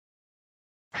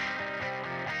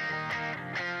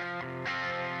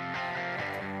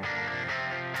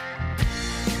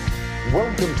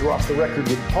Welcome to Off the Record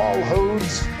with Paul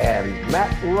Hodes and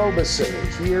Matt Robeson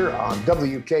here on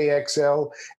WKXL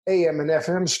AM and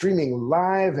FM, streaming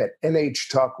live at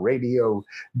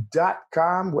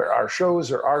nhtalkradio.com, where our shows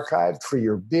are archived for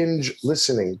your binge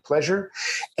listening pleasure.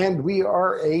 And we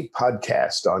are a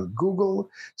podcast on Google,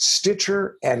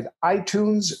 Stitcher, and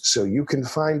iTunes, so you can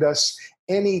find us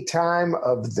any time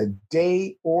of the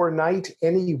day or night,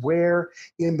 anywhere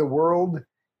in the world,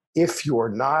 if you're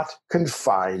not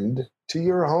confined to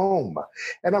your home.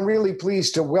 And I'm really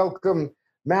pleased to welcome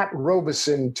Matt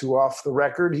Robeson to Off the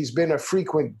Record. He's been a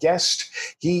frequent guest.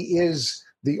 He is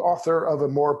the author of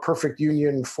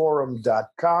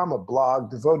Amoreperfectunionforum.com, a blog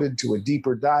devoted to a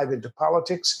deeper dive into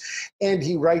politics. And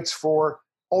he writes for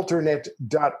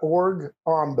alternate.org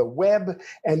on the web.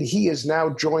 And he is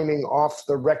now joining Off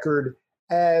the Record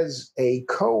as a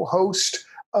co-host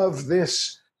of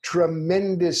this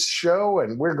tremendous show.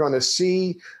 And we're going to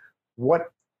see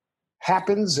what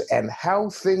happens and how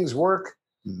things work.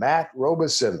 Matt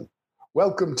Robeson,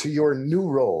 welcome to your new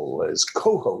role as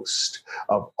co-host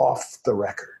of Off the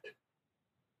Record.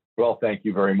 Well, thank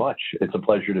you very much. It's a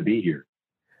pleasure to be here.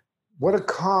 What a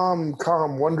calm,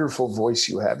 wonderful voice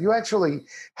you have. You actually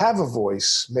have a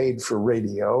voice made for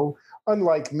radio.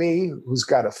 Unlike me, who's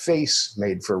got a face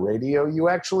made for radio, you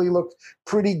actually look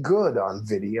pretty good on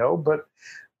video, but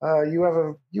you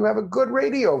have a good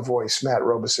radio voice, Matt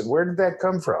Robeson. Where did that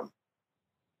come from?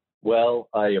 Well,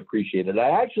 I appreciate it.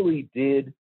 I actually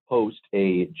did host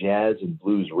a jazz and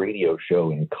blues radio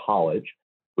show in college,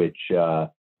 which, I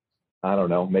don't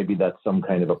know, maybe that's some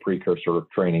kind of a precursor of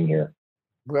training here.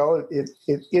 Well,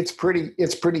 it's pretty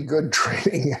good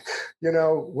training. You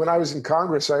know, when I was in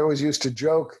Congress, I always used to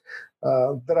joke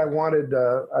that I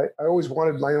always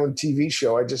wanted my own TV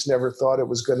show. I just never thought it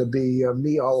was going to be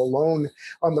me all alone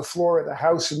on the floor of the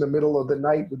House in the middle of the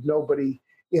night with nobody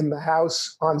in the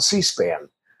house on C-SPAN.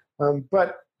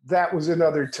 But that was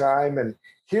another time, and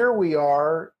here we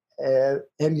are.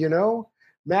 And you know,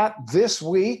 Matt, this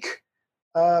week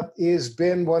has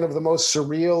been one of the most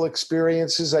surreal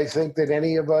experiences I think that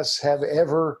any of us have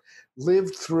ever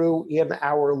lived through in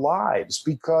our lives,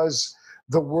 because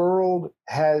the world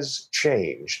has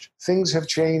changed. Things have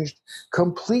changed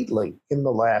completely in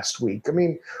the last week. I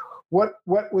mean, what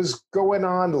was going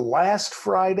on last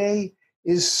Friday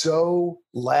is so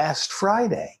last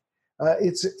Friday.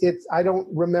 I don't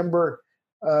remember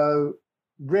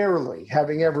rarely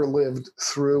having ever lived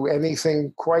through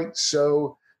anything quite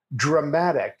so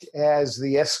dramatic as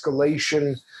the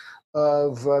escalation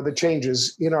of the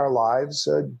changes in our lives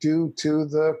due to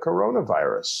the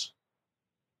coronavirus.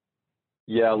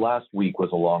 Yeah, last week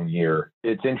was a long year.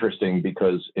 It's interesting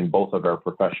because in both of our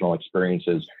professional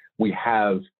experiences, we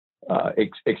have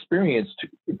experienced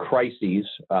crises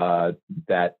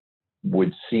that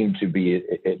would seem to be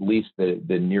at least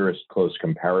the nearest close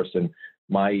comparison.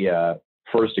 My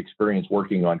first experience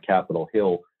working on Capitol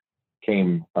Hill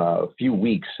came a few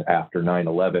weeks after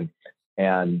 9/11,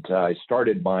 and I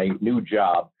started my new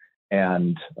job,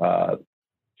 and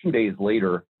 2 days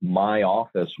later, my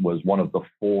office was one of the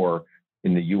 4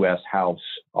 in the U.S. House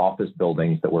office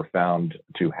buildings that were found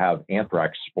to have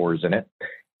anthrax spores in it.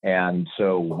 And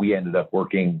so we ended up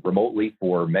working remotely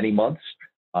for many months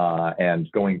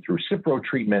and going through Cipro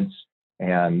treatments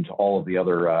and all of the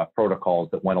other protocols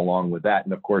that went along with that.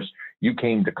 And of course, you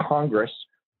came to Congress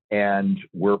and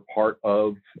were part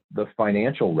of the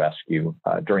financial rescue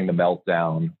during the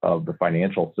meltdown of the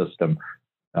financial system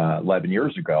 11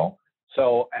 years ago.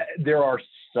 So there are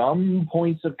some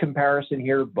points of comparison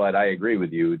here, but I agree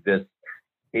with you.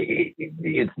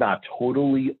 It's not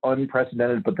totally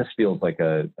unprecedented, but this feels like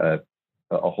a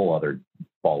whole other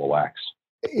ball of wax.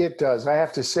 It does. I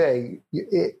have to say,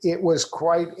 it was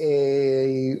quite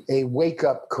a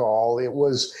wake-up call. It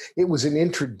was an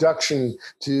introduction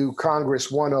to Congress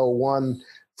 101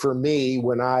 for me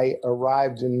when I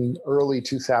arrived in early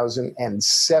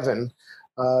 2007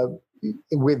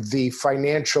 with the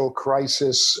financial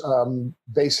crisis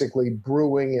basically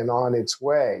brewing and on its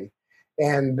way.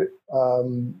 And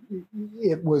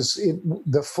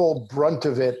the full brunt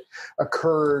of it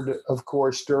occurred, of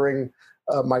course, during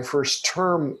my first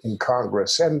term in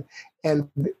Congress. And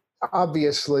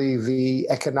obviously the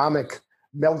economic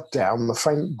meltdown,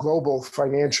 the global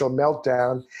financial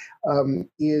meltdown,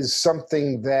 is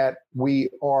something that we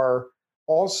are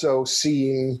also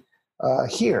seeing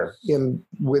here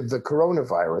with the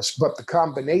coronavirus. But the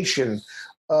combination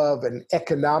of an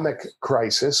economic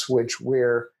crisis, which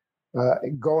we're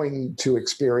going to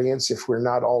experience if we're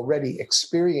not already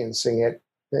experiencing it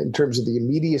in terms of the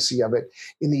immediacy of it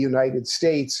in the United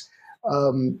States,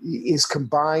 is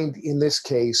combined in this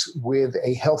case with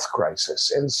a health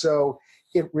crisis. And so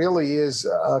it really is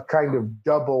a kind of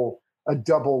double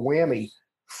whammy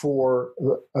for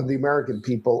the American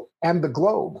people and the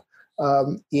globe.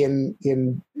 In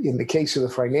the case of the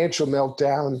financial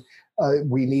meltdown,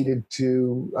 we needed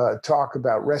to talk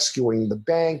about rescuing the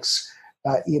banks.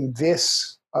 In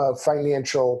this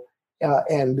financial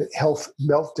and health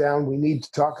meltdown, we need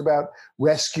to talk about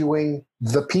rescuing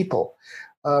the people.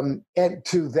 And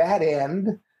to that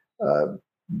end,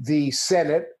 the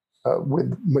Senate,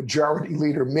 with Majority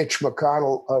Leader Mitch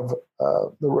McConnell of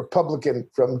the Republican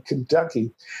from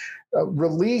Kentucky,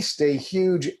 released a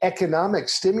huge economic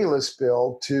stimulus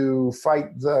bill to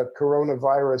fight the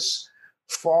coronavirus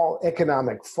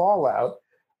economic fallout.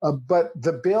 But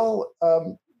the bill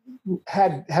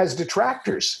has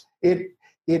detractors.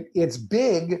 It's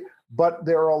big, but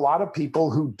there are a lot of people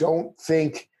who don't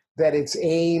think that it's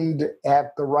aimed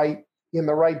at in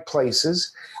the right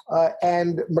places.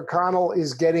 And McConnell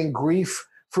is getting grief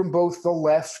from both the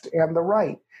left and the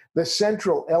right. The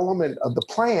central element of the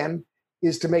plan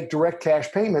is to make direct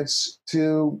cash payments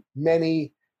to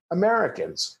many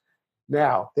Americans.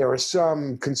 Now, there are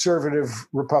some conservative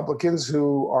Republicans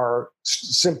who are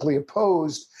simply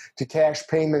opposed to cash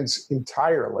payments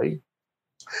entirely.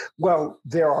 Well,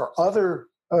 there are other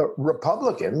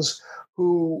Republicans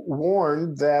who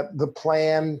warned that the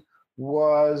plan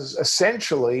was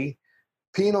essentially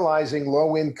penalizing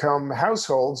low-income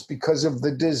households because of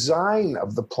the design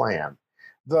of the plan.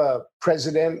 The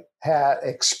president had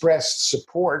expressed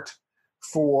support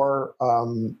for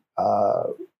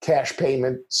cash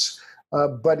payments,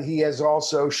 but he has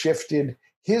also shifted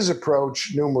his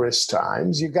approach numerous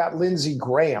times. You got Lindsey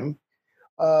Graham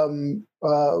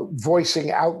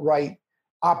voicing outright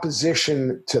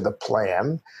opposition to the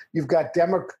plan. You've got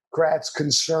Democrats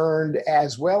concerned,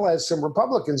 as well as some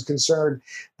Republicans concerned,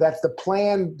 that the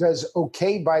plan does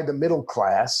okay by the middle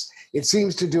class. It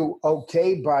seems to do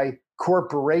okay by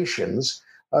corporations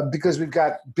because we've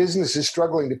got businesses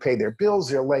struggling to pay their bills.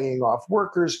 They're laying off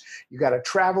workers. You've got a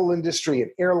travel industry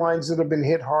and airlines that have been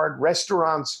hit hard.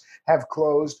 Restaurants have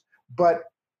closed. But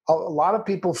a lot of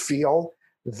people feel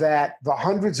that the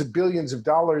hundreds of billions of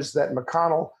dollars that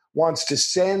McConnell wants to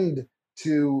send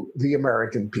to the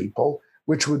American people,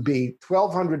 which would be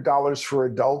 $1,200 for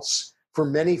adults, for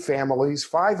many families,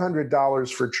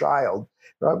 $500 per child,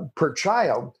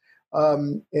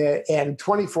 and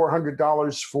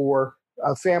 $2,400 for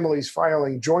families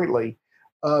filing jointly,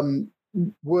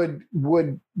 would,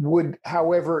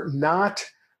 however, not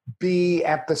be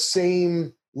at the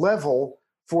same level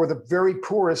for the very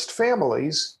poorest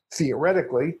families,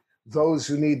 theoretically, those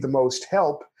who need the most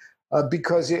help,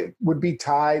 because it would be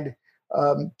tied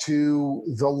to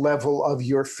the level of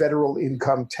your federal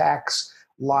income tax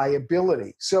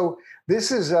liability. So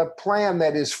this is a plan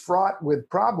that is fraught with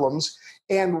problems.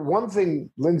 And one thing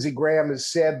Lindsey Graham has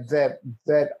said that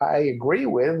I agree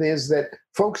with is that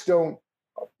folks don't,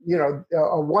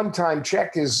 a one-time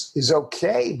check is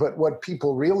okay, but what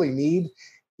people really need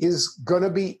is going to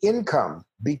be income,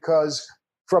 because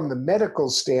from the medical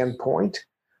standpoint,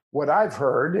 what I've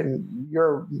heard, and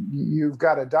you've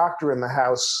got a doctor in the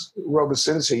house,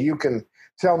 Robeson, so you can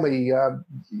tell me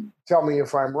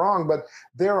if I'm wrong, but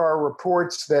there are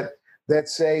reports that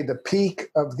say the peak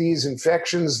of these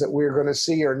infections that we're going to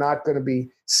see are not going to be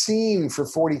seen for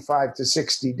 45 to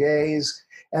 60 days,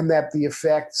 and that the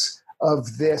effects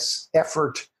of this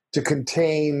effort to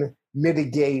contain,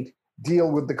 mitigate,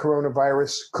 deal with the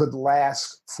coronavirus could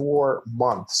last for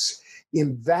months.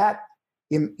 In that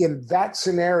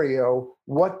scenario,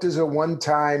 what does a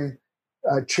one-time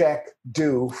check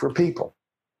do for people?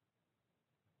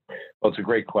 Well, it's a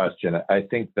great question. I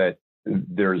think that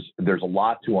there's a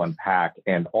lot to unpack,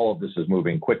 and all of this is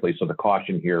moving quickly. So the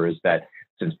caution here is that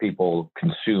since people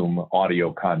consume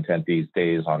audio content these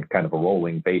days on kind of a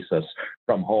rolling basis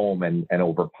from home and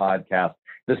over podcasts,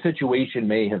 the situation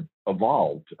may have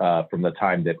evolved from the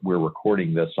time that we're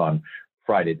recording this on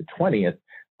Friday the 20th.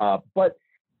 But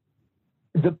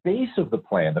the base of the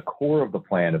plan, the core of the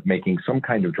plan of making some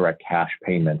kind of direct cash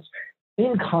payments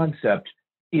in concept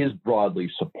is broadly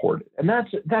supported. And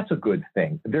that's a good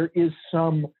thing. There is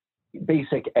some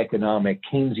basic economic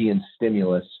Keynesian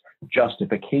stimulus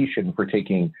justification for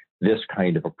taking this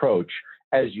kind of approach.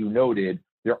 As you noted,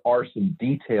 there are some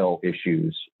detail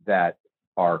issues that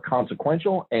are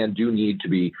consequential and do need to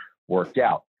be worked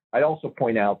out. I'd also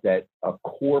point out that a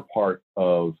core part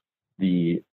of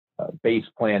the base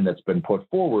plan that's been put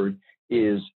forward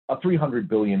is a $300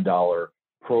 billion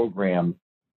program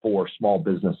for small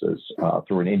businesses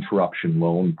through an interruption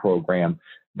loan program.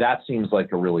 That seems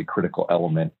like a really critical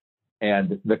element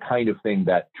and the kind of thing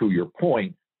that, to your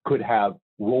point, could have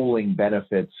rolling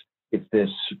benefits if this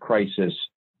crisis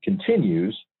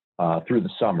continues through the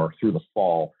summer, through the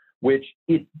fall, which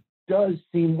it does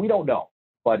seem, we don't know,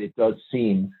 but it does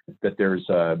seem that there's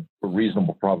a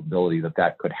reasonable probability that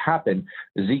that could happen.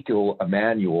 Ezekiel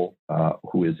Emanuel,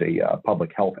 who is a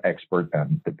public health expert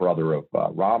and the brother of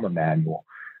Rahm Emanuel,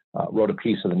 wrote a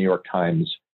piece in the New York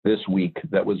Times this week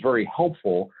that was very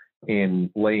helpful in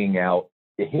laying out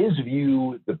his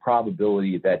view, the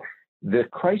probability that the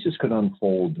crisis could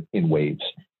unfold in waves.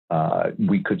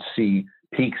 We could see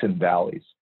peaks and valleys.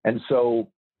 And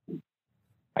so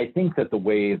I think that the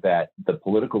way that the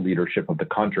political leadership of the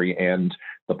country and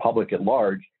the public at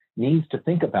large needs to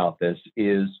think about this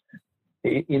is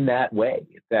in that way,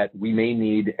 that we may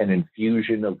need an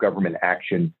infusion of government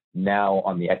action now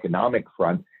on the economic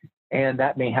front, and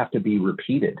that may have to be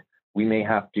repeated. We may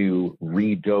have to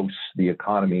redose the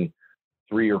economy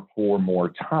 3 or 4 more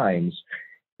times.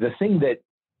 The thing that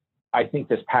I think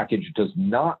this package does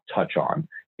not touch on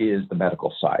is the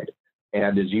medical side.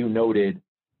 And as you noted,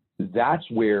 that's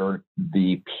where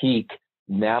the peak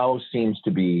now seems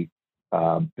to be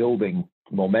building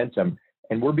momentum.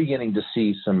 And we're beginning to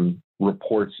see some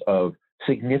reports of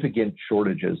significant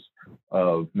shortages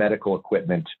of medical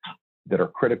equipment that are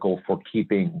critical for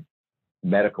keeping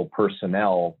medical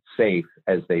personnel safe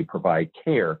as they provide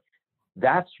care.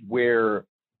 That's where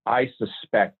I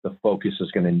suspect the focus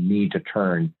is going to need to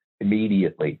turn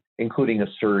immediately, including a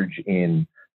surge in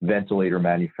ventilator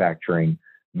manufacturing,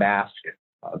 mask,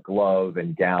 glove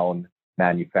and gown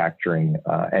manufacturing,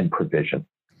 and provision.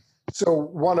 So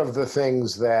one of the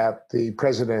things that the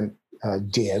president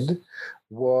did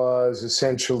was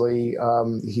essentially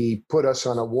he put us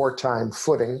on a wartime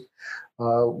footing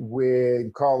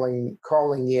with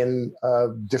calling in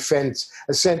defense,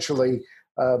 essentially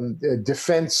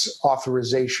defense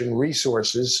authorization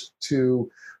resources to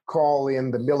call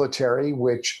in the military,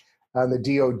 which the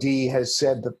DOD has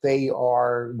said that they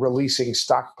are releasing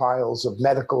stockpiles of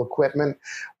medical equipment.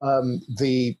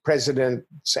 The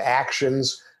president's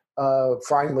actions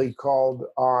finally called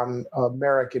on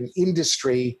American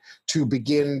industry to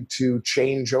begin to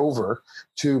change over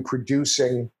to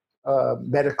producing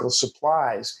medical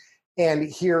supplies. And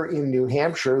here in New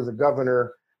Hampshire, the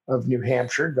governor of New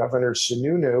Hampshire, Governor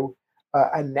Sununu,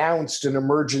 announced an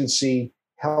emergency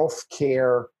health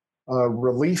care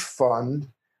relief fund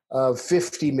of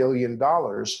 $50 million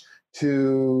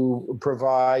to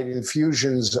provide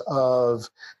infusions of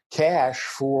cash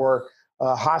for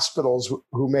hospitals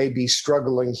who may be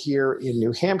struggling here in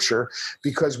New Hampshire,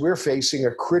 because we're facing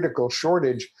a critical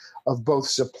shortage of both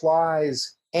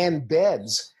supplies and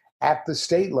beds at the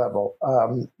state level.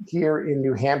 Here in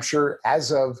New Hampshire,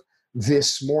 as of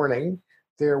this morning,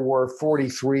 there were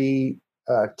 43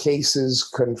 cases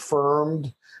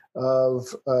confirmed of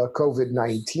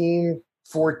COVID-19.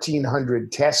 1,400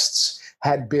 tests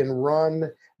had been run.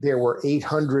 There were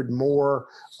 800 more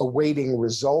awaiting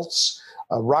results.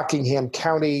 Rockingham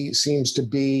County seems to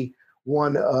be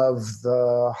one of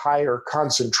the higher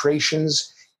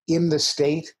concentrations in the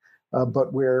state,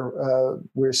 but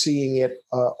we're seeing it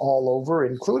all over,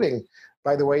 including,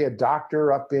 by the way, a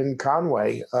doctor up in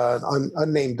Conway,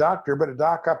 unnamed doctor, but a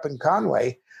doc up in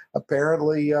Conway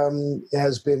apparently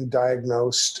has been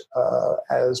diagnosed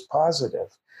as positive.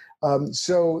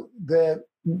 So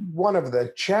one of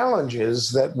the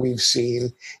challenges that we've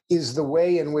seen is the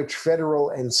way in which federal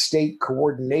and state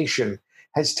coordination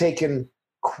has taken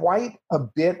quite a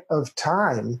bit of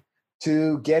time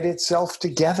to get itself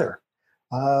together.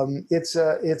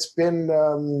 It's been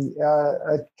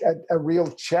a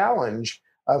real challenge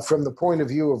from the point of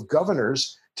view of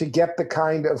governors to get the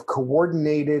kind of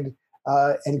coordinated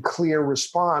and clear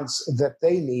response that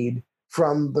they need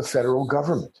from the federal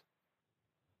government.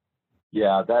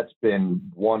 Yeah, that's been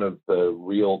one of the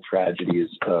real tragedies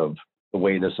of the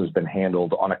way this has been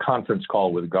handled. On a conference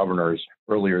call with governors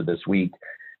earlier this week,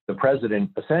 the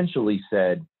president essentially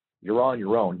said, "You're on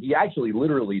your own." He actually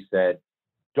literally said,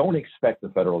 "Don't expect the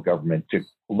federal government to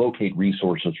locate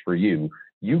resources for you.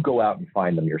 You go out and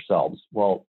find them yourselves."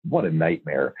 Well, what a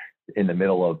nightmare in the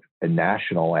middle of a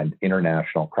national and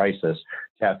international crisis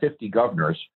to have 50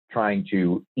 governors trying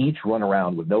to each run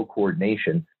around with no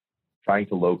coordination, trying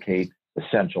to locate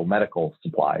essential medical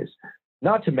supplies,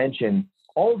 not to mention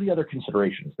all the other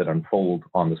considerations that unfold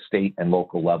on the state and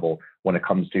local level when it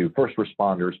comes to first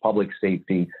responders, public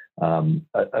safety,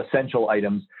 essential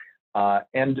items,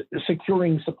 and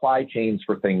securing supply chains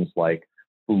for things like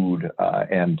food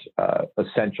and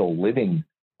essential living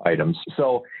items.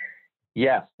 So,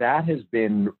 yes, that has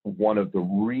been one of the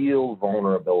real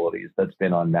vulnerabilities that's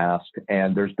been unmasked.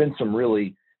 And there's been some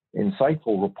really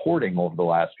insightful reporting over the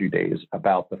last few days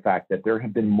about the fact that there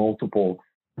have been multiple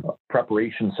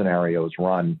preparation scenarios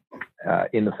run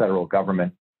in the federal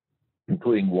government,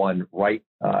 including one right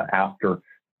after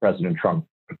President Trump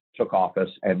took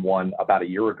office and one about a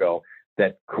year ago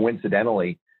that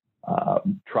coincidentally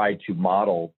tried to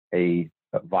model a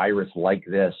virus like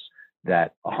this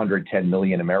that 110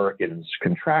 million Americans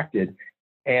contracted.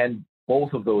 And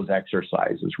both of those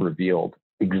exercises revealed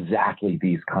exactly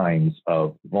these kinds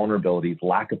of vulnerabilities,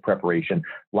 lack of preparation,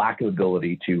 lack of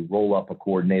ability to roll up a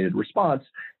coordinated response,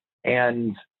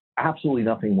 and absolutely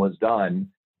nothing was done.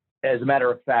 As a matter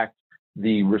of fact,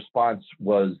 the response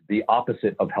was the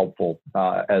opposite of helpful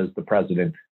as the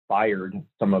president fired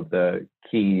some of the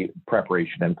key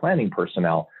preparation and planning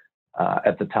personnel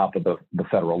at the top of the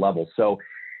federal level. So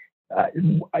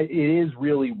it is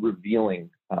really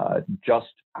revealing just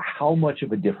how much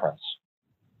of a difference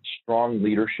strong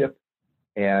leadership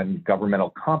and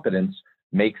governmental competence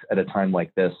makes at a time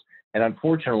like this. And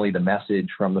unfortunately, the message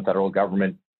from the federal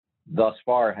government thus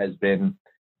far has been,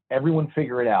 everyone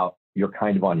figure it out. You're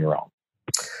kind of on your own.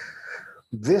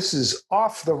 This is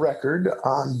Off the Record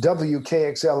on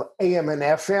WKXL AM and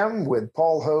FM with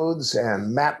Paul Hodes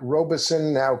and Matt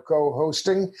Robeson now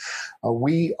co-hosting.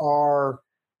 We are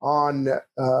on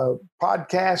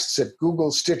podcasts at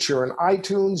Google, Stitcher, and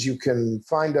iTunes. You can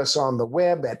find us on the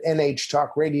web at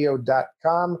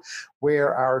nhtalkradio.com,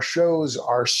 where our shows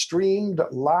are streamed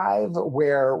live,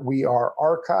 where we are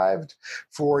archived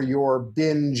for your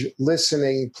binge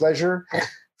listening pleasure.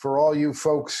 For all you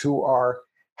folks who are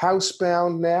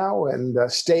housebound now and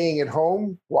staying at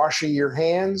home, washing your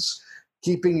hands,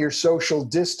 keeping your social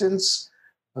distance,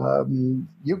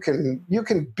 you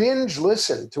can binge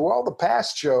listen to all the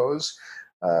past shows,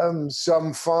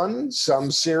 some fun, some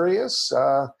serious,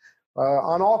 on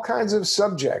all kinds of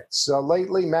subjects.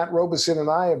 Lately, Matt Robeson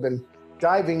and I have been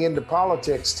diving into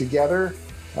politics together,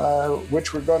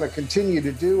 which we're going to continue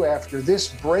to do after this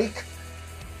break,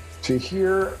 to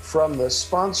hear from the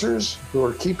sponsors who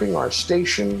are keeping our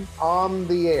station on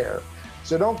the air.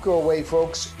 So don't go away,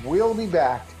 folks. We'll be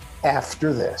back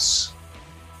after this.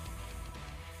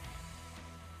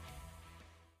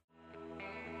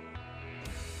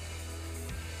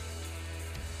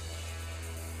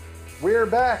 We're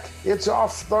back. It's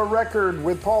Off the Record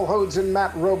with Paul Hodes and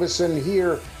Matt Robeson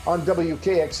here on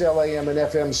WKXL AM and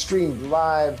FM, streamed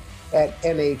live at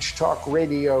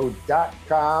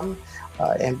nhtalkradio.com.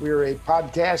 And we're a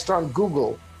podcast on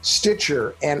Google,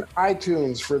 Stitcher, and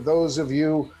iTunes for those of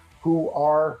you who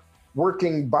are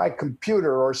working by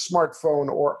computer or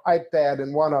smartphone or iPad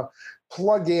and want to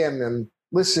plug in and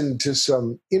listen to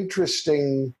some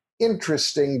interesting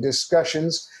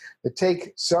discussions that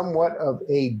take somewhat of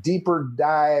a deeper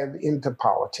dive into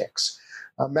politics.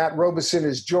 Matt Robeson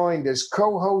is joined as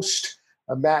co-host.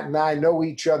 Matt and I know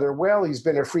each other well. He's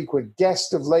been a frequent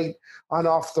guest of late on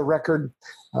Off the Record.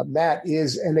 Matt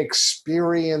is an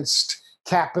experienced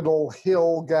Capitol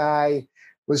Hill guy,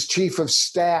 was chief of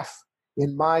staff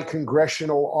in my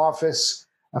congressional office,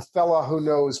 a fellow who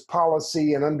knows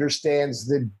policy and understands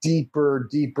the deeper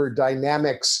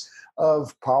dynamics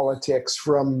of politics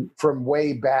from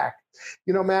way back.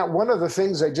 You know, Matt, one of the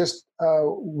things I just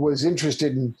was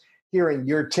interested in hearing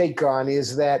your take on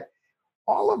is that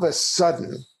all of a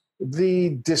sudden,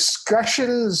 the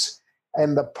discussions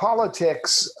and the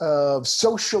politics of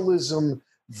socialism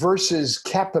versus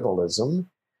capitalism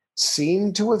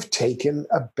seem to have taken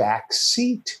a back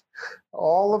seat.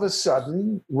 All of a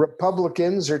sudden,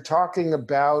 Republicans are talking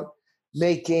about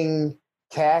making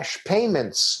cash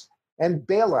payments and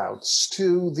bailouts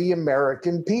to the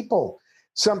American people,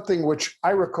 something which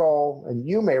I recall, and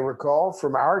you may recall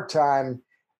from our time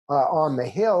on the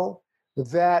Hill,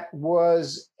 that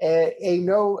was a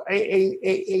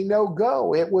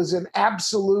no-go. It was an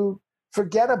absolute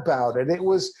forget about it. It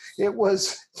was you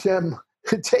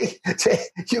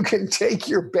can take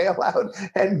your bailout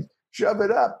and shove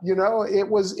it up. You know, it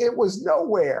was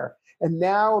nowhere. And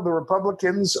now the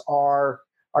Republicans are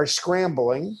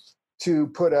scrambling to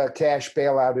put a cash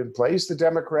bailout in place. The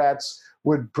Democrats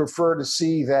would prefer to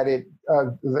see that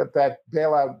that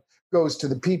bailout goes to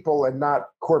the people and not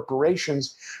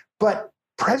corporations. But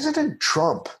President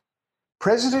Trump,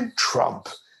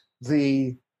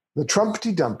 the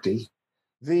Trumpty Dumpty,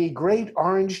 the great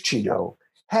orange Cheeto,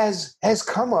 has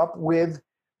come up with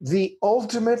the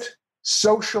ultimate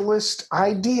socialist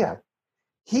idea.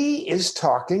 He is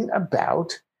talking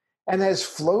about and has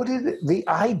floated the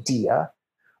idea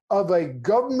of a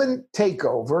government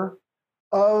takeover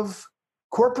of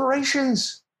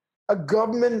corporations, a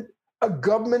government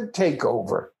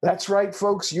takeover. That's right,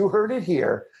 folks. You heard it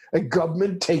here. A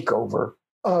government takeover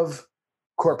of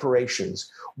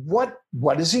corporations. What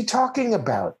is he talking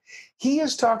about? He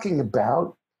is talking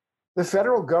about the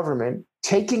federal government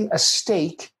taking a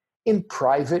stake in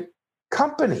private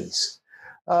companies.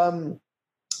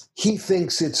 He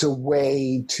thinks it's a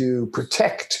way to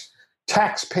protect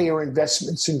taxpayer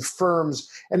investments in firms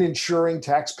and ensuring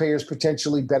taxpayers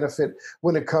potentially benefit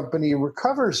when a company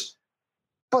recovers.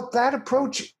 But that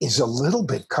approach is a little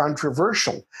bit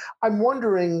controversial. I'm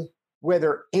wondering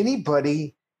whether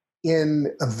anybody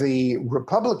in the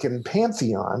Republican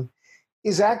pantheon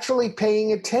is actually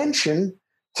paying attention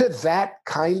to that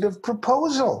kind of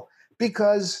proposal,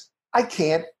 because I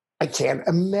can't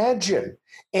imagine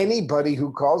anybody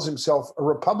who calls himself a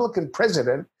Republican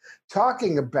president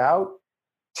talking about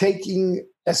taking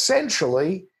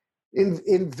essentially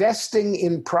investing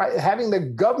in having the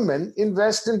government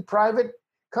invest in private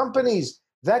companies.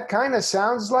 That kind of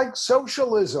sounds like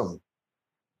socialism.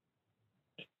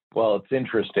 Well, it's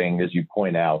interesting, as you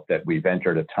point out, that we've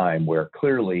entered a time where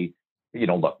clearly,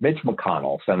 look, Mitch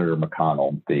McConnell, Senator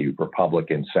McConnell, the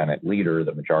Republican Senate leader,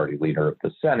 the majority leader of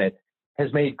the Senate,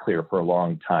 has made clear for a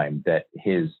long time that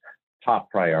his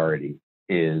top priority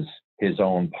is his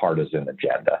own partisan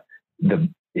agenda.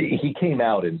 He came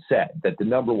out and said that the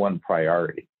number one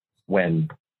priority when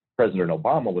President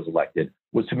Obama was elected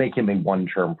was to make him a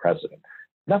one-term president.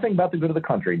 Nothing about the good of the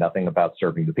country, nothing about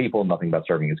serving the people, nothing about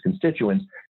serving his constituents.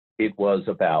 It was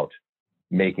about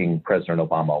making President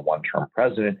Obama a one-term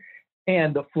president.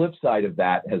 And the flip side of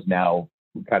that has now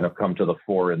kind of come to the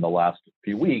fore in the last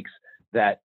few weeks,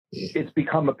 that it's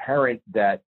become apparent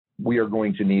that we are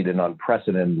going to need an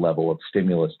unprecedented level of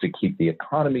stimulus to keep the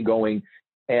economy going.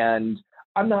 And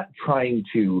I'm not trying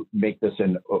to make this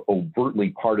an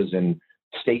overtly partisan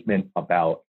statement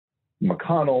about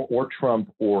McConnell or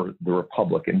Trump or the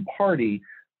Republican Party,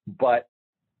 but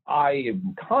I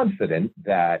am confident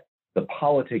that the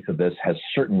politics of this has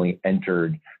certainly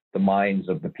entered the minds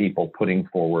of the people putting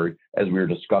forward, as we were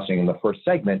discussing in the first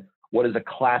segment, what is a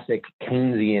classic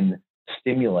Keynesian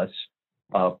stimulus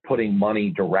of putting money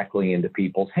directly into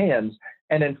people's hands,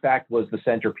 and in fact was the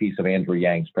centerpiece of Andrew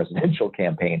Yang's presidential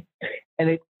campaign. And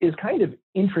it is kind of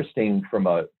interesting from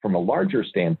a larger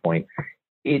standpoint.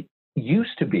 It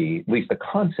used to be, at least the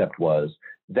concept was,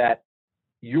 that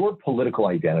your political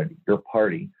identity, your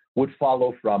party, would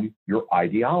follow from your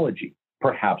ideology,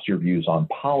 perhaps your views on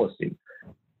policy.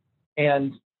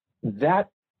 And that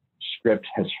script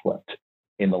has flipped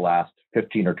in the last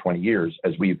 15 or 20 years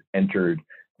as we've entered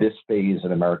this phase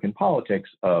in American politics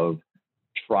of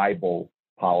tribal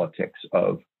politics,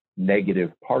 of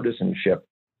negative partisanship.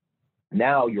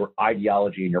 Now your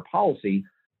ideology and your policy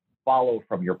follow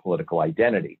from your political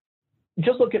identity.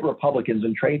 Just look at Republicans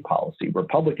and trade policy.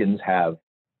 Republicans have,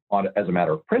 as a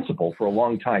matter of principle, for a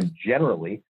long time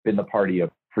generally been the party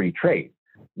of free trade.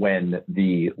 When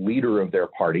the leader of their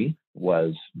party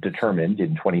was determined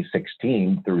in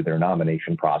 2016 through their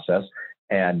nomination process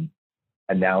and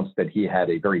announced that he had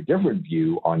a very different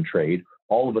view on trade,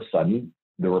 all of a sudden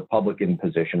the Republican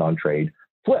position on trade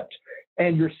flipped.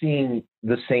 And you're seeing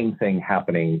the same thing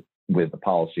happening with the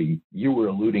policy you were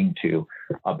alluding to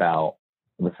about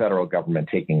the federal government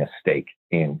taking a stake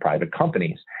in private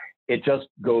companies. It just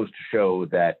goes to show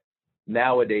that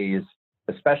nowadays,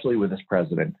 especially with this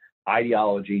president,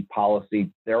 ideology,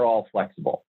 policy, they're all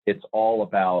flexible. It's all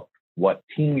about what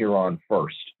team you're on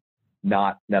first,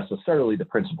 not necessarily the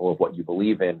principle of what you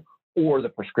believe in or the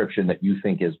prescription that you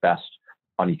think is best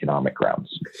on economic grounds.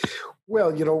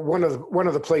 Well, one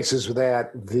of the places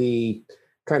that the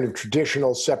kind of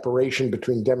traditional separation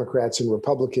between Democrats and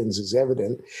Republicans is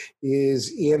evident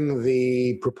is in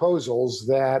the proposals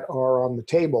that are on the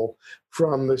table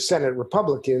from the Senate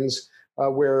Republicans,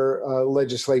 where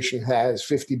legislation has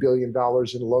 $50 billion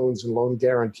in loans and loan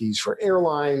guarantees for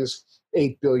airlines,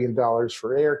 $8 billion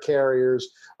for air carriers,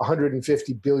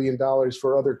 $150 billion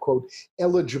for other, quote,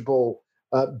 eligible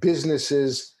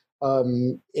businesses.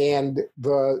 And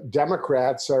the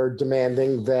Democrats are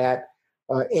demanding that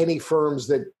any firms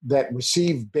that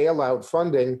receive bailout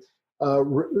funding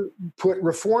put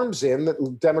reforms in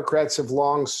that Democrats have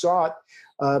long sought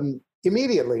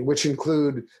immediately, which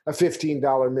include a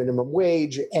 $15 minimum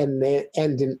wage and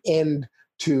an end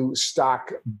to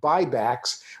stock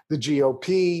buybacks. The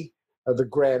GOP, the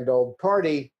grand old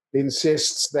party,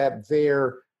 insists that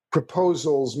their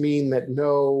proposals mean that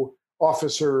no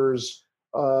officers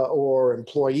or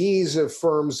employees of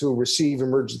firms who receive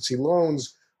emergency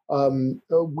loans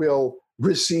will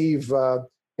receive an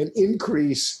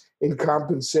increase in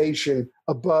compensation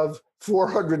above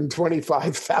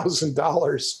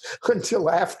 $425,000 until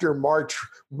after March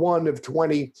 1 of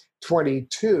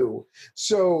 2022.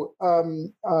 So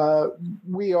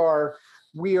we are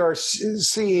we are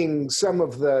seeing some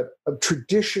of the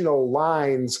traditional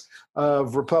lines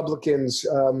of Republicans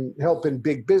helping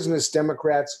big business,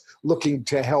 Democrats looking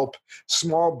to help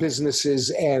small businesses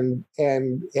and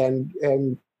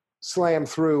slam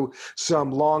through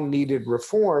some long needed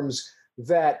reforms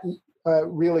that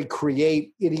really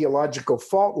create ideological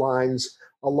fault lines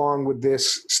along with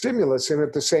this stimulus. And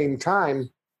at the same time,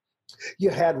 you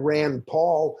had Rand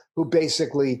Paul, who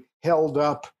basically held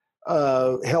up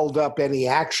any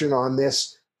action on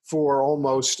this for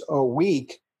almost a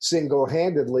week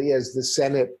single-handedly, as the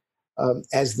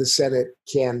Senate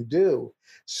can do.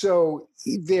 So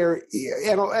there,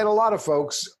 and a lot of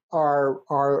folks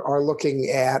are looking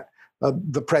at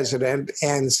the president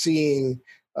and seeing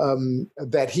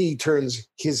that he turns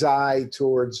his eye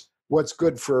towards what's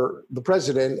good for the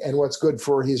president and what's good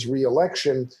for his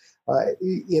reelection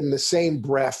in the same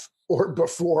breath or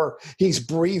before he's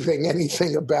breathing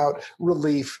anything about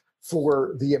relief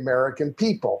for the American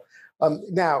people.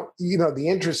 Now, some of the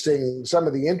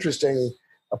interesting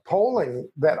polling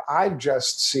that I've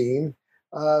just seen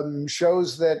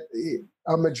shows that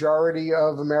a majority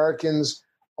of Americans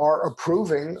are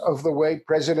approving of the way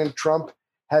President Trump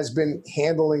has been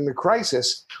handling the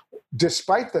crisis,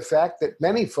 despite the fact that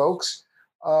many folks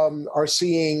are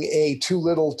seeing a too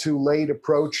little, too late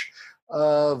approach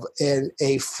of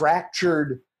a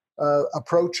fractured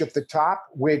approach at the top,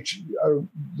 which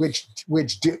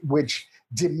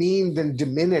demeaned and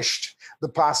diminished the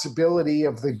possibility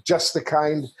of just the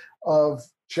kind of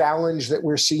challenge that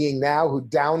we're seeing now, who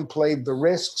downplayed the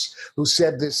risks, who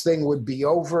said this thing would be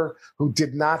over, who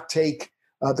did not take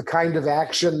the kind of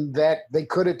action that they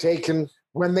could have taken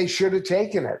when they should have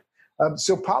taken it.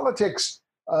 So politics,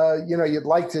 you'd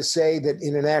like to say that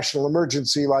in a national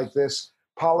emergency like this,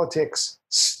 politics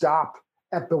stop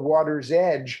at the water's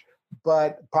edge,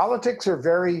 but politics are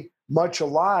very much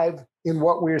alive in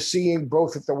what we're seeing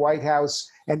both at the White House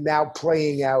and now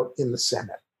playing out in the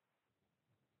Senate.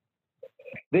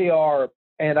 They are,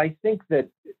 and I think that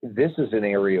this is an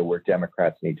area where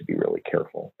Democrats need to be really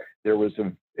careful. There was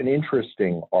an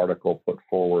interesting article put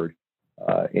forward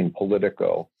in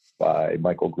Politico by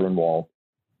Michael Grunwald,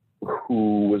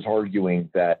 who was arguing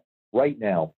that right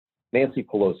now, Nancy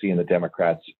Pelosi and the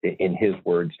Democrats, in his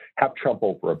words, have Trump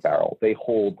over a barrel. They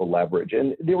hold the leverage.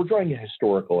 And they were drawing a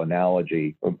historical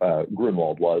analogy,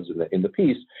 Grunwald was in the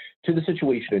piece, to the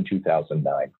situation in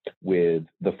 2009 with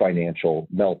the financial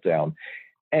meltdown.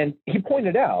 And he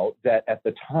pointed out that at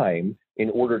the time, in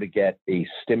order to get a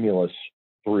stimulus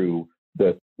through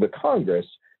the Congress,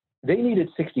 they needed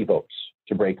 60 votes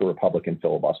to break a Republican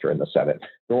filibuster in the Senate.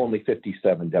 There were only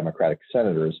 57 Democratic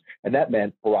senators, and that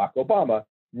meant Barack Obama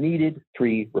needed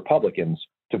 3 Republicans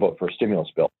to vote for a stimulus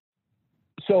bill.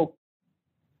 So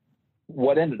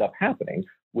what ended up happening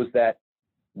was that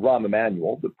Rahm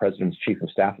Emanuel, the president's chief of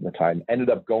staff at the time, ended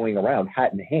up going around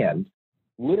hat in hand,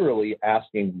 literally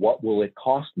asking, what will it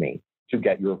cost me to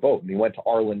get your vote? And he went to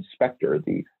Arlen Specter,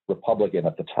 the Republican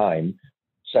at the time,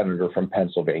 senator from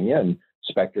Pennsylvania, and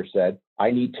Specter said,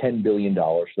 I need $10 billion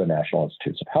for the National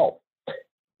Institutes of Health,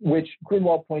 which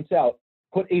Grunwald points out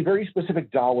put a very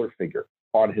specific dollar figure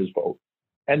on his vote.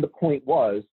 And the point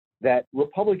was that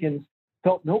Republicans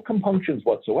felt no compunctions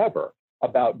whatsoever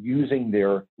about using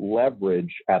their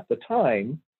leverage at the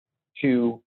time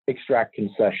to extract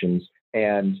concessions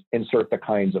and insert the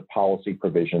kinds of policy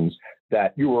provisions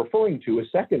that you were referring to a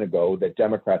second ago that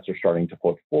Democrats are starting to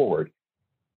put forward.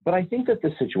 But I think that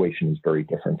this situation is very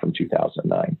different from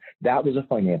 2009. That was a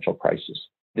financial crisis.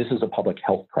 This is a public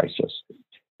health crisis.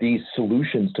 These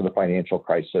solutions to the financial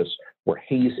crisis were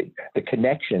hazy. The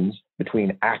connections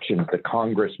between actions that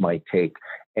Congress might take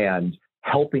and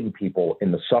helping people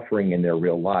in the suffering in their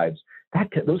real lives,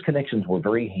 those connections were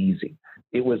very hazy.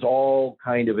 It was all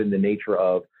kind of in the nature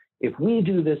of, if we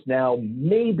do this now,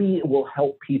 maybe it will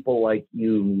help people like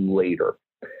you later.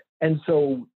 And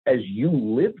so as you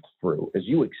lived through, as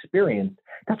you experienced,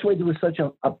 that's why there was such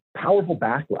a powerful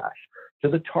backlash to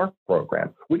the TARP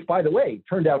program, which, by the way,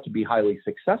 turned out to be highly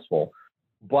successful,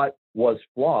 but was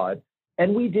flawed.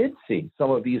 And we did see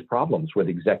some of these problems with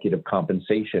executive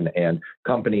compensation and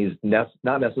companies not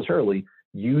necessarily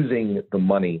using the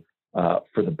money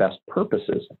for the best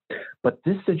purposes. But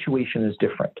this situation is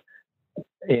different.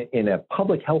 In a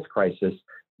public health crisis,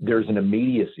 there's an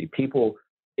immediacy. People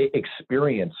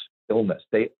experience illness.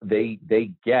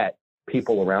 They get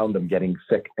people around them getting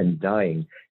sick and dying.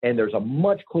 And there's a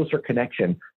much closer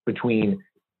connection between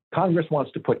Congress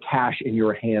wants to put cash in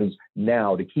your hands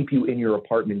now to keep you in your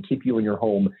apartment, keep you in your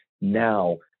home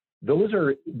now. Those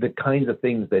are the kinds of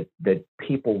things that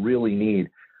people really need.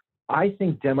 I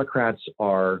think Democrats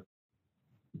are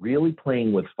really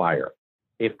playing with fire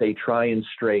if they try and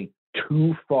stray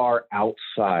too far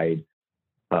outside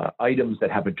items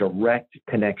that have a direct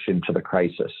connection to the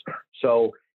crisis.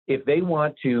 So if they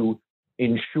want to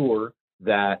ensure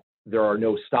that there are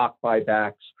no stock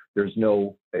buybacks, there's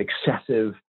no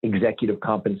excessive executive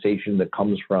compensation that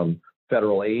comes from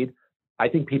federal aid, I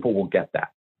think people will get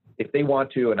that. If they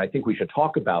want to, and I think we should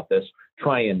talk about this,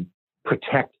 try and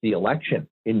protect the election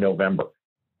in November,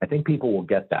 I think people will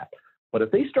get that. But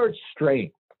if they start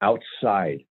straying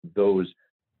outside those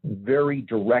very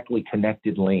directly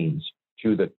connected lanes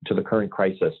to the current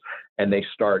crisis, and they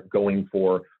start going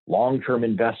for long-term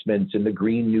investments in the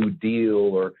Green New Deal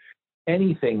or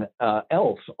anything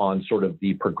else on sort of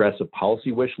the progressive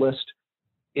policy wish list,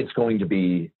 it's going to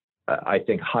be, I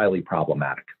think, highly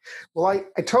problematic. Well, I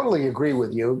totally agree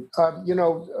with you.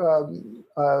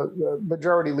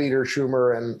 Majority Leader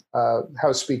Schumer and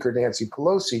House Speaker Nancy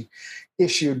Pelosi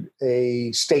issued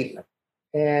a statement,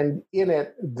 and in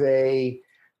it they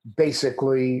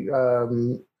basically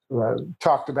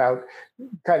talked about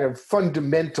kind of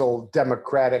fundamental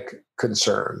democratic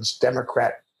concerns,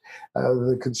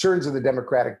 the concerns of the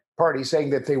Democratic Party,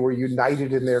 saying that they were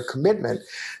united in their commitment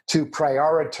to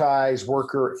prioritize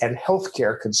worker and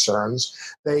healthcare concerns.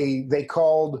 They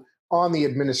called on the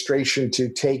administration to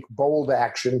take bold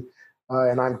action,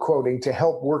 and I'm quoting, to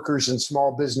help workers and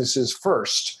small businesses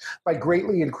first by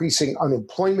greatly increasing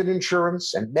unemployment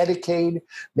insurance and Medicaid,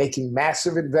 making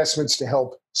massive investments to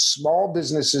help small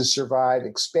businesses survive,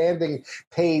 expanding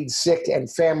paid sick and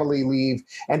family leave,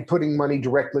 and putting money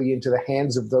directly into the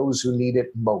hands of those who need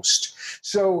it most.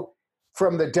 So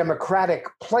from the Democratic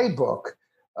playbook,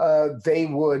 they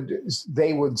would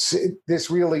this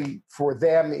really for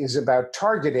them is about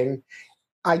targeting.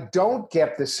 I don't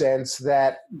get the sense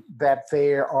that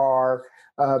they are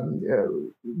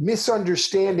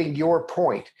misunderstanding your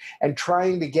point and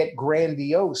trying to get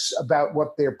grandiose about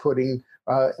what they're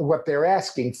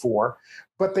asking for,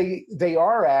 but they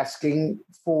are asking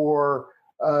for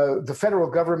the federal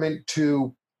government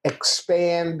to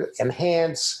expand,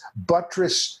 enhance,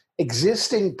 buttress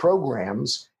existing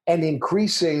programs and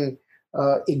increasing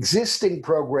existing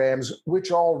programs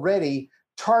which already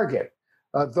target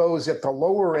those at the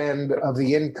lower end of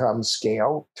the income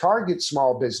scale, target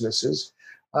small businesses,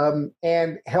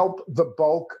 and help the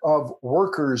bulk of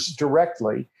workers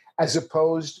directly, as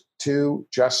opposed to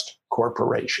just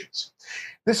corporations.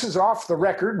 This is Off the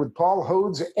Record with Paul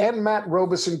Hodes and Matt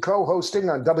Robeson co-hosting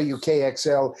on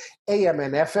WKXL AM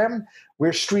and FM.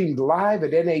 We're streamed live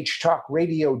at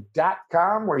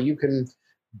nhtalkradio.com, where you can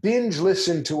binge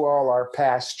listen to all our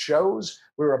past shows.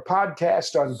 We're a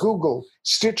podcast on Google,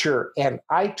 Stitcher, and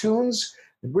iTunes.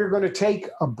 We're going to take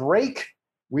a break.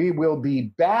 We will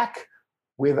be back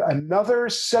with another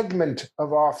segment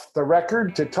of Off the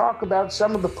Record to talk about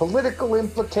some of the political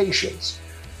implications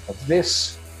of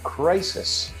this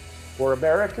crisis for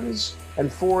Americans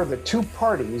and for the two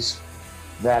parties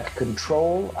that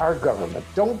control our government.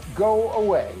 Don't go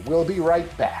away. We'll be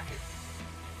right back.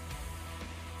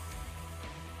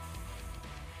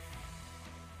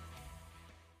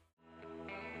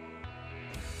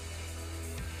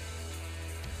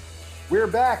 We're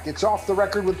back. It's Off the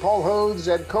Record with Paul Hodes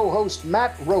and co-host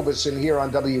Matt Robeson here on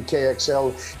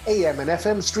WKXL AM and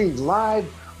FM, streamed live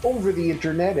over the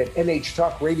internet at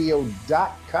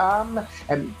nhtalkradio.com.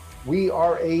 And we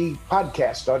are a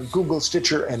podcast on Google,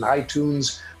 Stitcher, and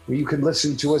iTunes, where you can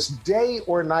listen to us day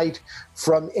or night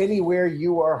from anywhere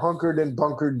you are hunkered and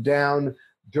bunkered down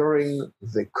during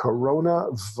the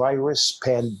coronavirus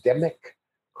pandemic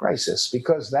crisis,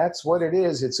 because that's what it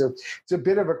is. It's a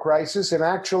bit of a crisis. And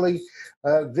actually,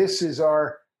 this is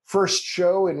our first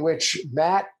show in which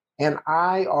Matt and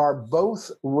I are both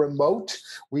remote.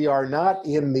 We are not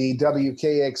in the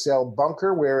WKXL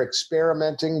bunker. We're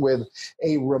experimenting with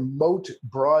a remote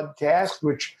broadcast,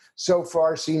 which so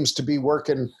far seems to be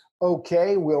working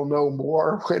okay. We'll know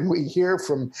more when we hear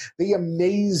from the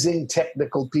amazing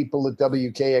technical people at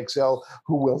WKXL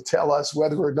who will tell us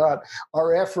whether or not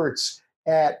our efforts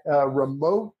at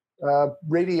remote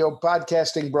radio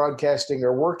podcasting, broadcasting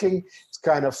are working. It's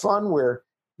kind of fun. We're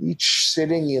each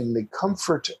sitting in the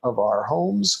comfort of our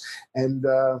homes and,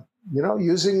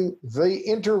 using the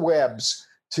interwebs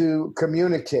to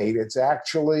communicate. It's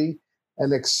actually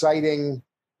an exciting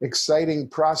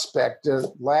prospect.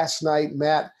 Last night,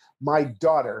 Matt, my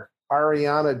daughter,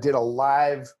 Ariana, did a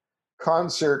live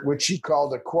concert, which she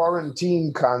called a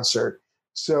quarantine concert.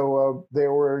 So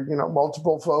there were,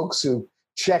 multiple folks who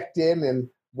checked in and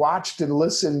watched and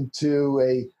listened to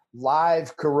a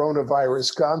live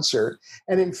coronavirus concert.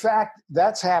 And in fact,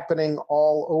 that's happening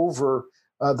all over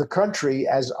the country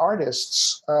as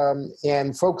artists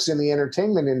and folks in the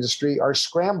entertainment industry are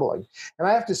scrambling. And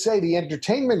I have to say, the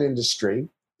entertainment industry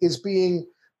is being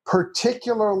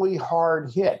particularly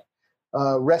hard hit.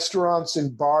 Restaurants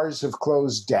and bars have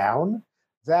closed down.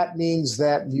 That means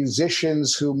that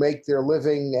musicians who make their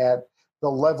living at the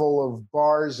level of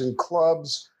bars and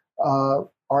clubs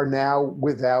are now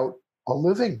without a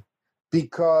living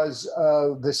because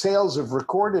the sales of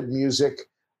recorded music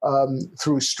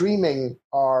through streaming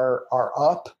are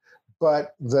up,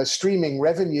 but the streaming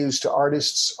revenues to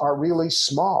artists are really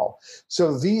small.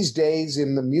 So these days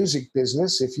in the music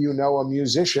business, if you know a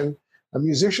musician,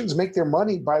 musicians make their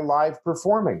money by live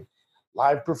performing.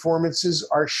 Live performances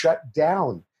are shut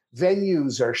down.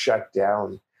 Venues are shut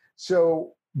down.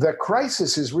 So the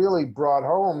crisis is really brought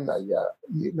home,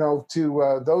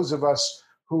 to those of us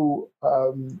who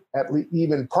at least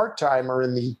even part-time are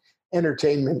in the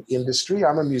entertainment industry.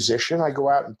 I'm a musician. I go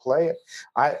out and play.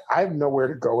 I have nowhere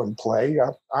to go and play.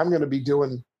 I'm going to be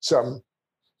doing some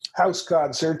house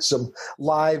concerts, some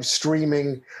live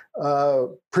streaming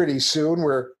pretty soon.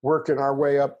 We're working our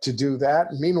way up to do that.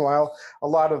 Meanwhile, a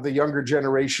lot of the younger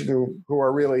generation who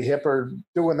are really hip are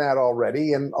doing that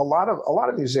already, and a lot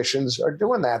of musicians are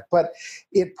doing that. But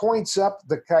it points up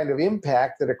the kind of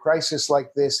impact that a crisis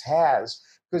like this has,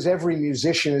 because every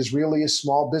musician is really a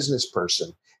small business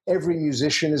person. Every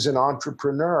musician is an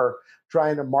entrepreneur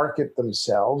trying to market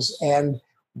themselves. And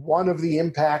one of the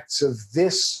impacts of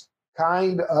this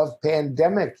kind of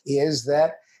pandemic is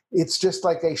that it's just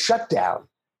like a shutdown,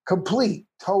 complete,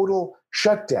 total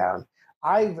shutdown.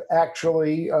 I've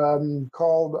actually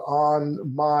called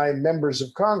on my members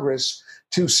of Congress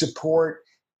to support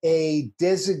a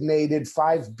designated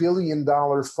 $5 billion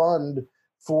fund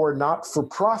for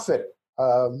not-for-profit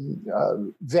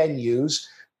venues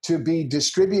to be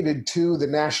distributed to the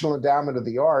National Endowment of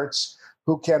the Arts,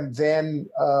 who can then,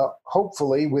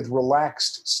 hopefully, with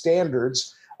relaxed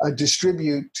standards,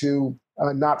 distribute to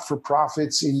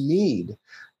not-for-profits in need.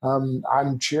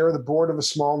 I'm chair of the board of a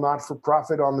small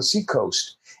not-for-profit on the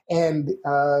Seacoast, and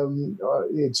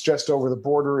it's just over the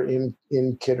border in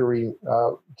Kittery,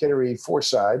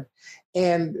 Foreside,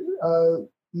 and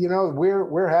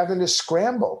we're having to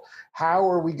scramble. How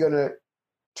are we going to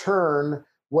turn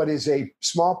what is a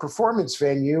small performance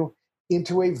venue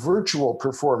into a virtual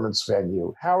performance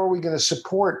venue? How are we going to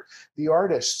support the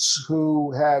artists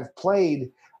who have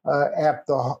played at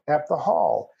the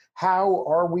hall? How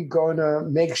are we going to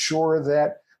make sure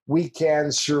that we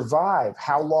can survive?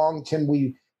 How long can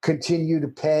we continue to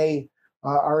pay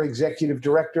our executive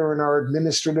director and our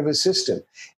administrative assistant?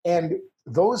 And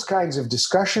those kinds of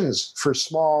discussions for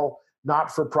small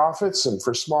not-for-profits and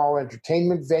for small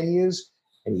entertainment venues,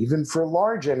 and even for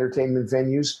large entertainment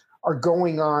venues, are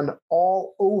going on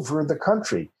all over the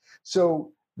country.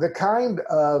 So the kind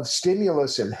of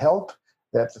stimulus and help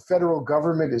that the federal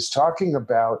government is talking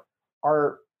about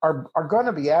are going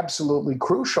to be absolutely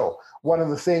crucial. One of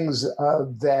the things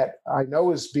that I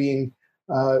know is being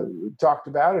talked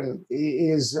about and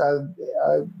is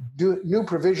new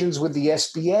provisions with the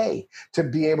SBA to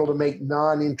be able to make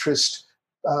non-interest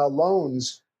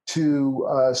loans to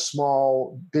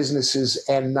small businesses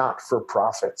and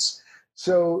not-for-profits.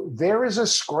 So there is a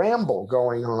scramble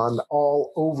going on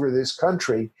all over this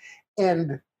country,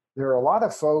 and there are a lot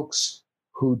of folks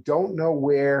who don't know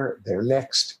where their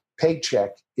next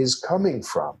paycheck is coming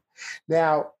from.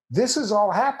 Now, this is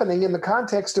all happening in the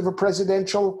context of a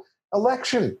presidential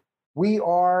election. We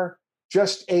are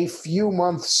just a few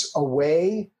months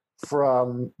away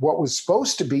from what was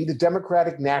supposed to be the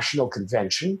Democratic National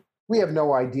Convention. We have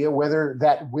no idea whether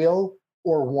that will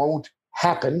or won't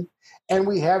happen. And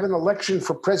we have an election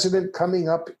for president coming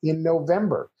up in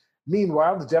November.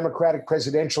 Meanwhile, the Democratic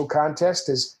presidential contest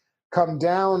has come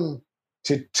down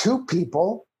to two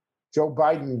people, Joe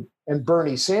Biden and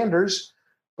Bernie Sanders.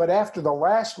 But after the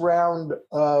last round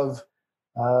of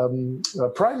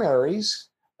primaries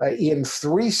in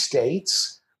 3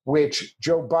 states, which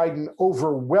Joe Biden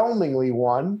overwhelmingly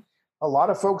won, a lot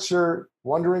of folks are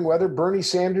wondering whether Bernie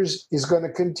Sanders is going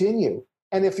to continue.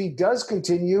 And if he does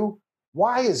continue,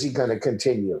 why is he going to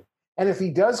continue? And if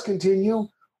he does continue,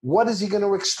 what is he going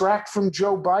to extract from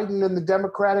Joe Biden and the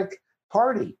Democratic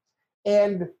Party?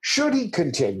 And should he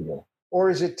continue? Or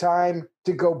is it time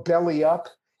to go belly up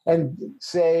and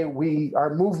say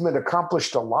our movement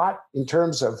accomplished a lot in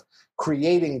terms of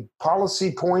creating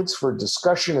policy points for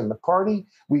discussion in the party?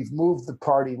 We've moved the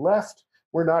party left.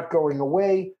 We're not going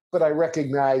away, but I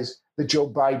recognize that Joe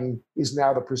Biden is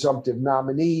now the presumptive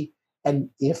nominee. And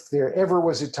if there ever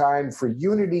was a time for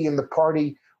unity in the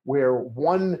party where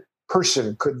one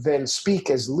person could then speak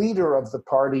as leader of the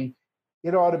party,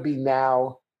 It ought to be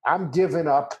now. I'm giving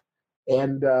up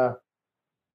and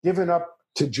giving up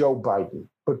to Joe Biden.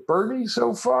 But Bernie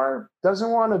so far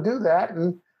doesn't want to do that.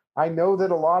 And I know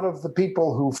that a lot of the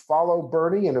people who follow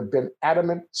Bernie and have been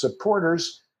adamant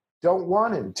supporters don't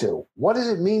want him to. What does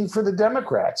it mean for the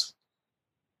Democrats?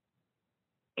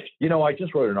 I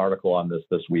just wrote an article on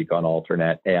this week on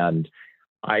Alternet, and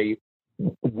I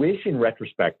wish in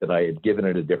retrospect that I had given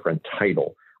it a different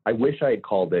title. I wish I had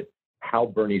called it How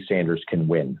Bernie Sanders Can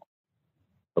Win,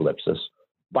 ellipsis,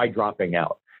 by dropping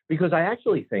out. Because I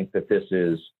actually think that this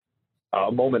is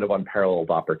a moment of unparalleled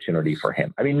opportunity for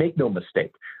him. I mean, make no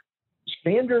mistake.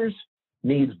 Sanders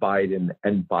needs Biden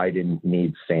and Biden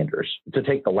needs Sanders. To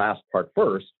take the last part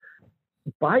first,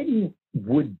 Biden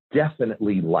would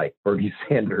definitely like Bernie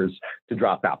Sanders to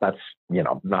drop out. That's,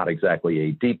 not exactly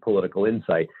a deep political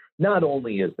insight. Not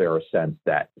only is there a sense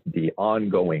that the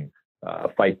ongoing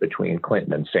fight between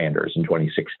Clinton and Sanders in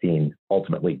 2016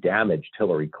 ultimately damaged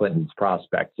Hillary Clinton's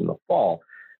prospects in the fall,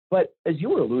 but as you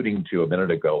were alluding to a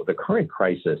minute ago, the current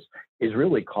crisis is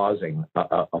really causing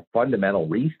a fundamental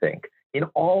rethink in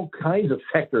all kinds of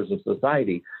sectors of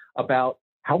society about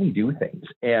how we do things.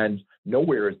 And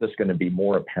nowhere is this going to be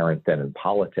more apparent than in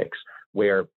politics,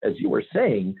 where, as you were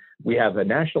saying, we have a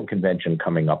national convention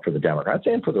coming up for the Democrats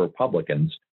and for the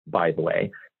Republicans, by the way.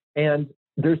 And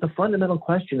there's the fundamental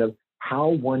question of how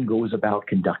one goes about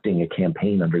conducting a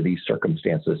campaign under these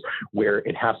circumstances, where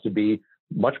it has to be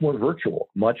much more virtual,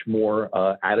 much more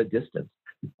at a distance.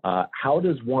 How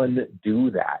does one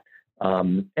do that?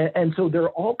 And so there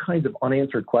are all kinds of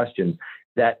unanswered questions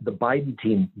that the Biden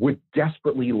team would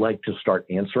desperately like to start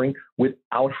answering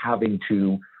without having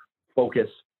to focus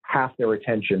half their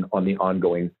attention on the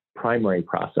ongoing primary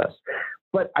process.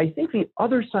 But I think the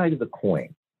other side of the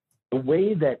coin, the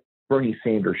way that Bernie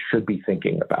Sanders should be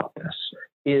thinking about this,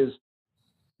 is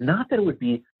not that it would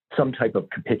be some type of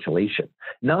capitulation,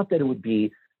 not that it would be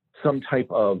some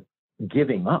type of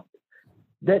giving up,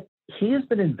 that he has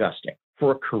been investing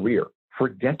for a career, for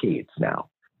decades now,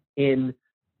 in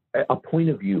a point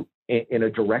of view, in a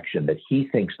direction that he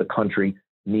thinks the country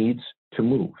needs to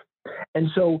move. And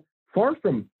so, far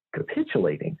from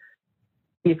capitulating,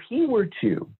 if he were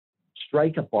to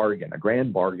strike a bargain, a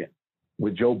grand bargain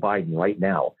with Joe Biden right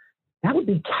now, that would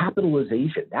be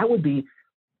capitalization. That would be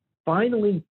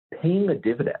finally paying a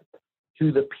dividend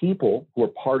to the people who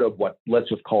are part of what, let's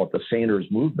just call it the Sanders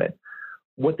movement,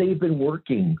 what they've been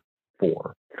working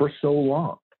for so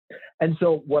long. And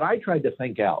so what I tried to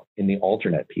think out in the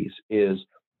alternate piece is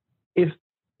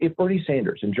if Bernie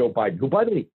Sanders and Joe Biden, who, by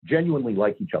the way, genuinely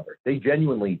like each other, they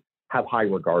genuinely have high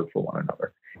regard for one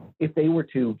another, if they were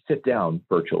to sit down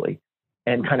virtually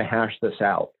and kind of hash this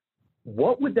out,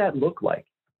 what would that look like?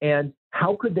 And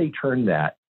how could they turn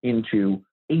that into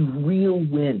a real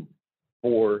win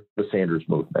for the Sanders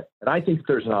movement? And I think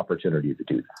there's an opportunity to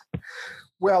do that.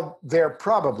 Well, there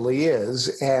probably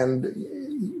is. And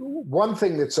one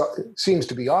thing that seems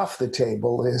to be off the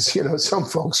table is, some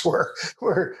folks were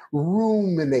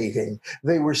ruminating.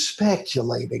 They were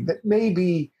speculating that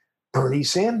maybe Bernie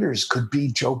Sanders could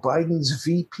be Joe Biden's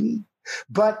VP.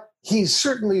 But he's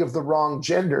certainly of the wrong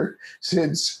gender,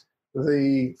 since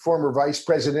the former vice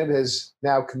president has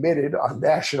now committed on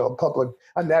national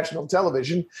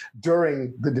television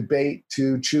during the debate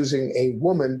to choosing a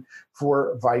woman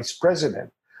for vice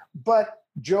president. But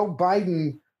Joe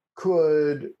Biden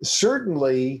could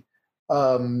certainly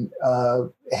help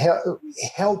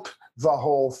the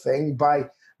whole thing by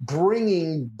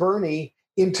bringing Bernie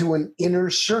into an inner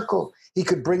circle. He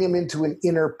could bring him into an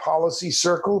inner policy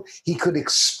circle. He could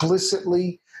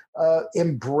explicitly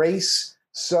embrace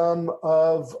some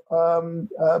of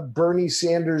Bernie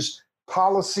Sanders'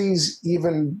 policies,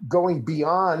 even going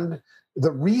beyond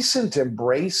the recent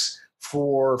embrace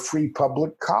for free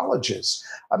public colleges.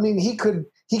 I mean, he could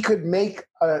make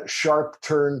a sharp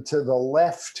turn to the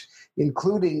left,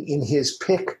 including in his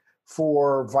pick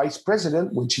for vice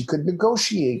president, which he could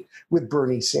negotiate with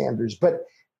Bernie Sanders. But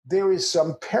there is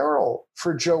some peril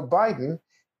for Joe Biden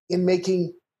in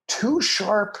making too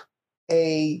sharp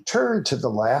a turn to the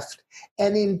left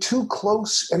and in too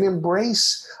close an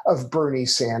embrace of Bernie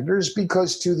Sanders,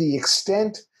 because to the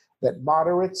extent that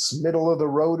moderates,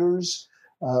 middle-of-the-roaders,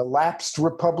 lapsed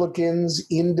Republicans,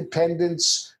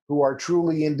 independents who are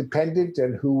truly independent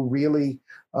and who really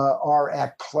are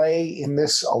at play in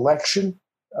this election,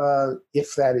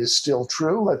 if that is still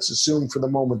true, let's assume for the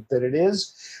moment that it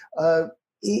is.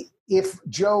 If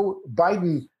Joe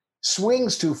Biden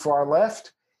swings too far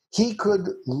left, he could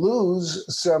lose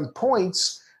some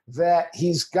points that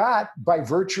he's got by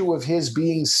virtue of his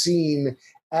being seen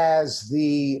as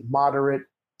the moderate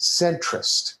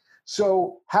centrist.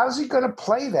 So how's he going to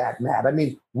play that, Matt? I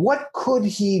mean, what could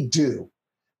he do?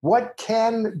 What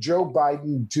can Joe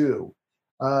Biden do?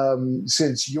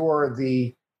 Since you're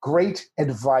the great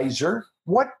advisor,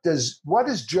 what does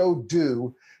Joe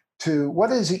do what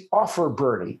does he offer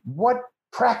Bernie? What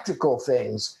practical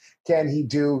things can he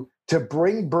do to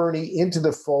bring Bernie into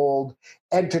the fold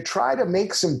and to try to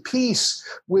make some peace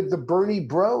with the Bernie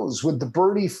bros, with the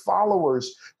Bernie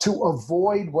followers, to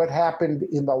avoid what happened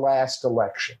in the last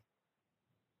election?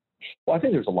 Well, I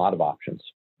think there's a lot of options.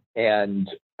 And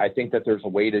I think that there's a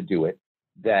way to do it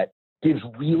that gives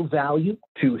real value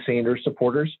to Sanders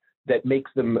supporters, that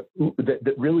makes them,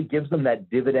 that really gives them that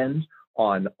dividend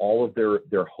on all of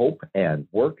their hope and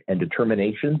work and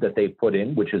determination that they've put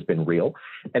in, which has been real.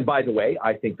 And by the way,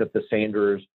 I think that the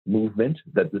Sanders movement,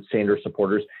 that the Sanders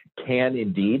supporters can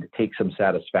indeed take some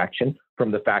satisfaction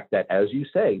from the fact that, as you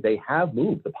say, they have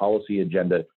moved the policy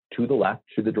agenda to the left,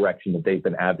 to the direction that they've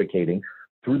been advocating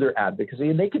through their advocacy,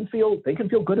 and they can feel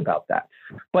good about that.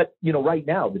 But right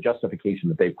now, the justification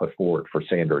that they put forward for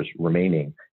Sanders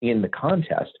remaining in the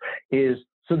contest is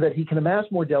so that he can amass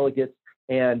more delegates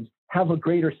and have a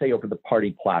greater say over the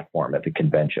party platform at the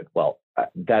convention. Well,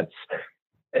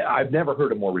 I've never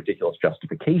heard a more ridiculous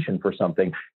justification for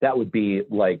something. That would be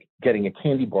like getting a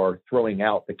candy bar, throwing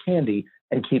out the candy,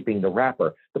 and keeping the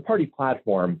wrapper. The party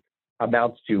platform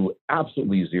amounts to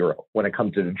absolutely zero when it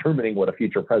comes to determining what a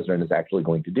future president is actually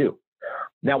going to do.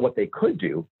 Now, what they could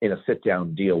do in a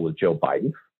sit-down deal with Joe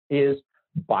Biden is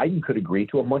Biden could agree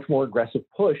to a much more aggressive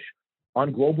push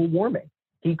on global warming.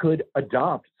 He could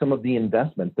adopt some of the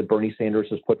investments that Bernie Sanders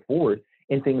has put forward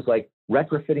in things like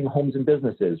retrofitting homes and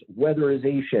businesses,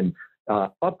 weatherization,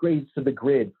 upgrades to the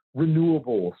grid,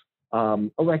 renewables,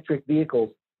 electric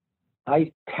vehicles.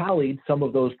 I tallied some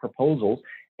of those proposals,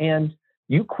 and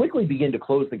you quickly begin to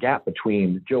close the gap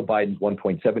between Joe Biden's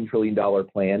 $1.7 trillion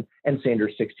plan and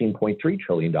Sanders' $16.3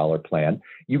 trillion plan.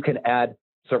 You can add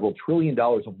several $trillion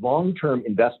of long-term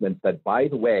investments that, by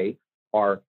the way,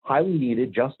 are highly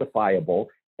needed, justifiable,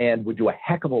 and would do a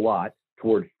heck of a lot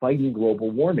toward fighting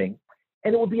global warming.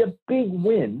 And it would be a big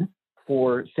win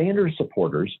for Sanders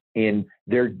supporters in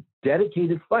their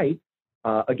dedicated fight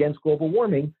against global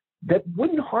warming that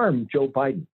wouldn't harm Joe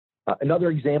Biden. Another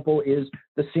example is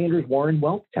the Sanders-Warren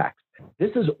wealth tax.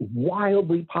 This is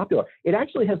wildly popular. It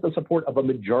actually has the support of a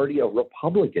majority of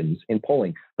Republicans in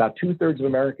polling. About 2/3 of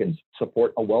Americans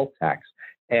support a wealth tax.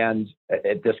 And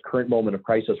at this current moment of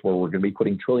crisis where we're going to be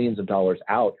putting trillions of dollars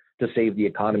out to save the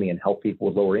economy and help people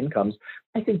with lower incomes,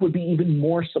 I think would be even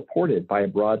more supported by a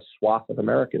broad swath of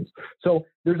Americans. So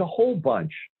there's a whole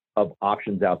bunch of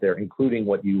options out there, including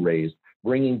what you raised,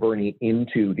 bringing Bernie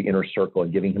into the inner circle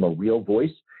and giving him a real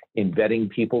voice in vetting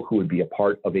people who would be a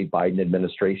part of a Biden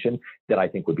administration that I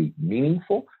think would be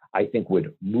meaningful, I think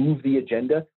would move the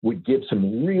agenda, would give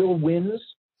some real wins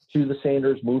to the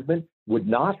Sanders movement, would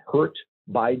not hurt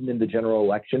Biden in the general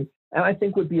election, and I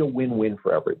think would be a win-win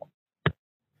for everyone.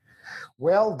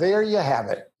 Well, there you have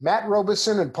it. Matt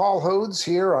Robison and Paul Hodes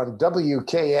here on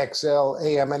WKXL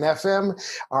AM and FM,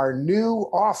 our new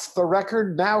Off the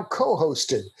Record, now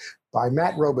co-hosted by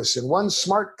Matt Robison, one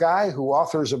smart guy who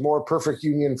authors of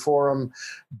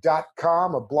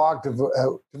moreperfectunionforum.com, a blog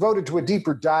devoted to a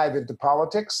deeper dive into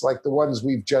politics like the ones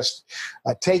we've just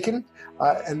taken.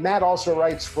 And Matt also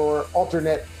writes for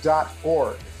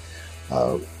alternate.org.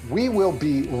 We will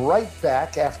be right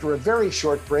back after a very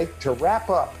short break to wrap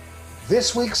up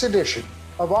this week's edition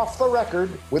of Off the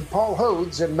Record with Paul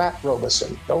Hodes and Matt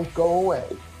Robison. Don't go away.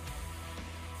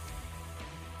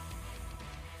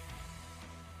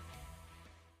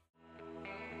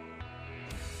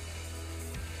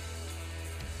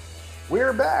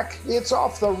 We're back. It's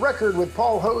Off the Record with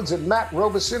Paul Hodes and Matt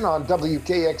Robison on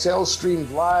WKXL,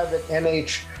 streamed live at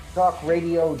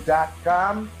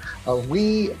nhtalkradio.com.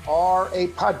 We are a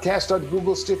podcast on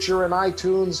Google, Stitcher, and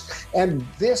iTunes. And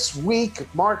this week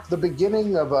marked the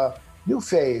beginning of a new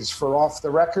phase for Off the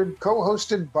Record,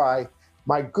 co-hosted by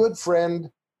my good friend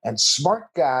and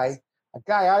smart guy, a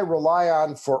guy I rely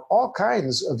on for all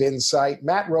kinds of insight,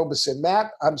 Matt Robison.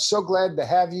 Matt, I'm so glad to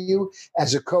have you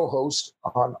as a co-host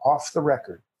on Off the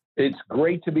Record. It's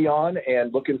great to be on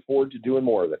and looking forward to doing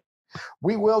more of it.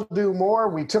 We will do more.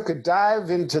 We took a dive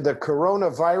into the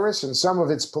coronavirus and some of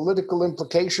its political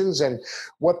implications and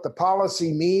what the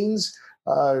policy means.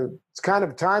 It's kind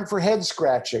of time for head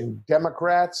scratching.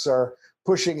 Democrats are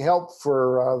pushing help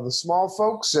for the small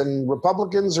folks, and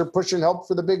Republicans are pushing help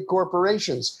for the big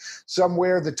corporations.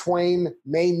 Somewhere the twain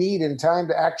may meet in time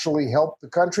to actually help the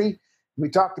country. We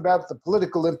talked about the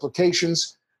political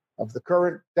implications. of the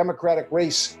current Democratic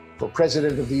race for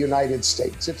President of the United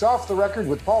States. It's Off the Record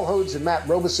with Paul Hodes and Matt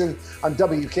Robeson on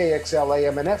WKXL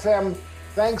AM and FM.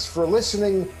 Thanks for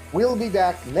listening. We'll be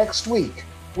back next week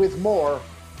with more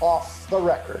Off the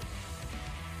Record.